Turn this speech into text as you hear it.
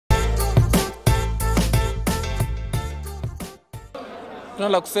tuna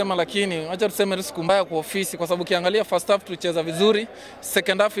la kusema, lakini acha tuseme siku mbaya kwa ofisi, kwa sababu ukiangalia first half tulicheza vizuri,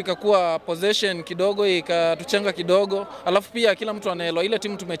 second half ikakuwa possession kidogo, ikatuchenga kidogo, alafu pia kila mtu anaelewa ile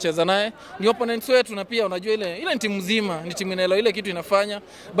timu tumecheza naye ni opponents wetu, na pia unajua ile ni timu nzima, ni timu inaelewa ile kitu inafanya,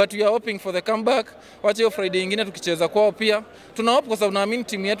 but we are hoping for the comeback. Wacha hiyo Friday nyingine tukicheza kwao pia tuna hope, kwa sababu naamini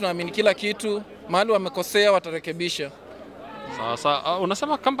timu yetu, naamini kila kitu, mahali wamekosea watarekebisha. Sasa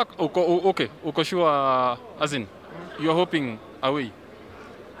unasema comeback, uko sure, as in you are hoping away?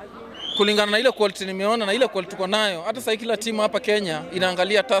 Kulingana na ile quality nimeona na ile quality tuko nayo, hata sasa kila timu hapa Kenya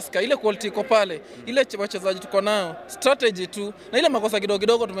inaangalia Tusker, ile quality iko pale, ile wachezaji tuko nayo, strategy tu na ile makosa kidogo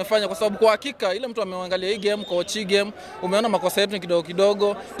kidogo tumefanya, kwa sababu kwa hakika ile mtu ameangalia hii game, coach game, umeona makosa yetu kidogo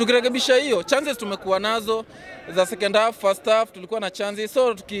kidogo, tukirekebisha hiyo chances tumekuwa nazo za second half, first half tulikuwa na chances,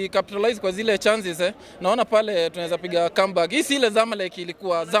 so tukicapitalize kwa zile chances naona pale tunaweza piga comeback. Hii si ile Zamalek,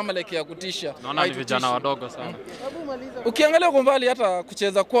 ilikuwa Zamalek ya kutisha, naona ni vijana wadogo sana. Ukiangalia kwa mbali hata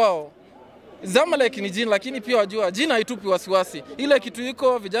kucheza kwao, Zamalek ni jina, lakini pia wajua jina haitupi wasiwasi. Ile kitu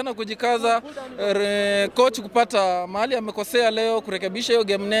iko vijana kujikaza, coach kupata mahali amekosea leo, kurekebisha hiyo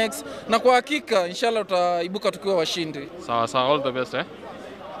game next, na kwa hakika inshallah tutaibuka tukiwa washindi. Sawa, all the best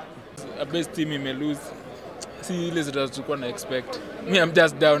A best team ime lose. Si ile tulikuwa na expect. Me I'm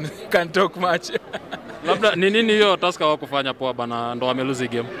just down, can't talk much. Labda ni nini hiyo Tusker wakufanya poa bana ndo wame lose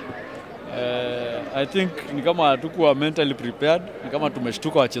game? I think ni kama hatukuwa mentally prepared, ni kama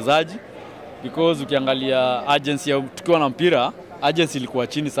tumeshtuka wachezaji, because ukiangalia agency tukiwa na mpira, agency ilikuwa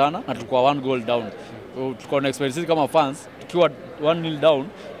chini sana na tulikuwa 1 goal down. Tulikuwa na experience kama fans, tukiwa 1-0 down,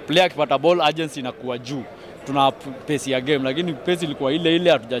 player akipata ball agency inakuwa juu, tuna pace ya game, lakini pace ilikuwa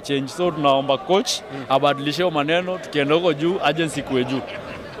ile hatuja change. So tunaomba coach abadilishe maneno, tukienda huko juu agency kuwe juu.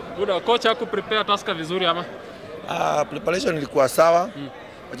 Buda, coach haku prepare Tusker vizuri ama? Preparation ilikuwa sawa.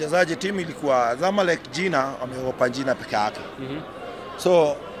 Wachezaji timu ilikuwa Zamalek jina, wameogopa jina peke yake.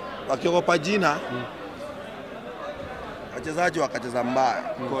 So wakiogopa jina, wachezaji wakacheza mbaya,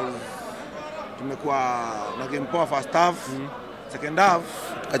 because tumekuwa na game poa first half, second half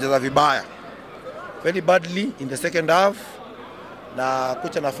tukacheza vibaya, very badly in the second half, na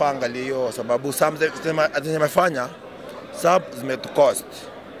kocha nafaa angalia hiyo, sababu zimefanya sub zimetucost,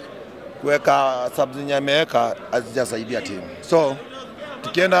 kuweka sub zenye ameweka hazijasaidia timu. So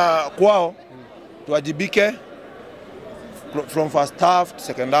tukienda kwao tuwajibike from first half to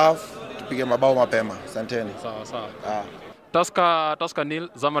second half, tupige mabao mapema. Asanteni. Sawa. Tusker nil,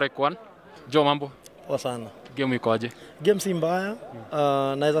 Zamalek 1. Jo, mambo? Poa sana. Game iko aje? Game si mbaya.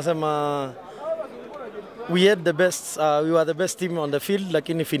 Naweza sema we were the best team on the field,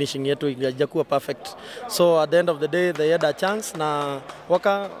 lakini finishing yetu haijakuwa perfect. So at the end of the day they had a chance na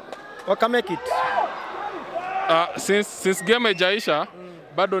waka make it. Since game haijaisha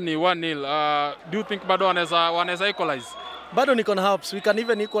bado ni 1-0. Do you think bado wanaweza equalize? Bado niko na hopes. We can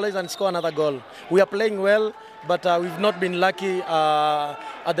even equalize and score another goal. We are playing well, but we've not been lucky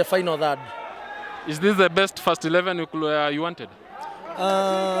at the final third. Is this the best first 11 you wanted?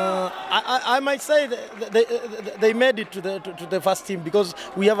 I might say they made it to the first team, because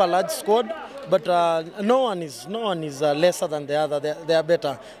we have a large squad, but no one is lesser than the other. They are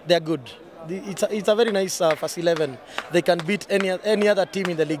better. They are good. It's a very nice first 11. They can beat any other team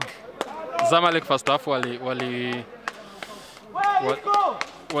in the league. Zamalek first half wali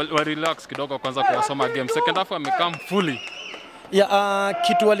relax kidogo kwanza kuwasoma game. Second half wamecome fully.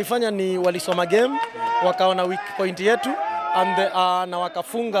 Kitu walifanya ni walisoma game, wakaona weak point yetu, and na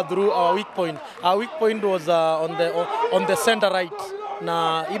wakafunga through our weak point. Our weak point was on the center right,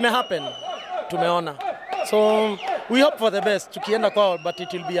 na ime happen, tumeona. So we hope for the best tukienda kwao, but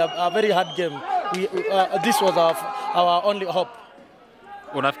it will be a very hard game. This was our only hope.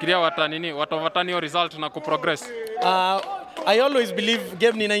 Unafikiria watani result na kuprogress? I always believe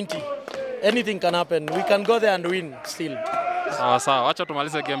game ni 90. Anything can happen. We can go there and win still. Sawa, acha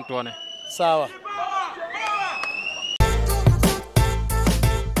tumalize game tuone. Sawa.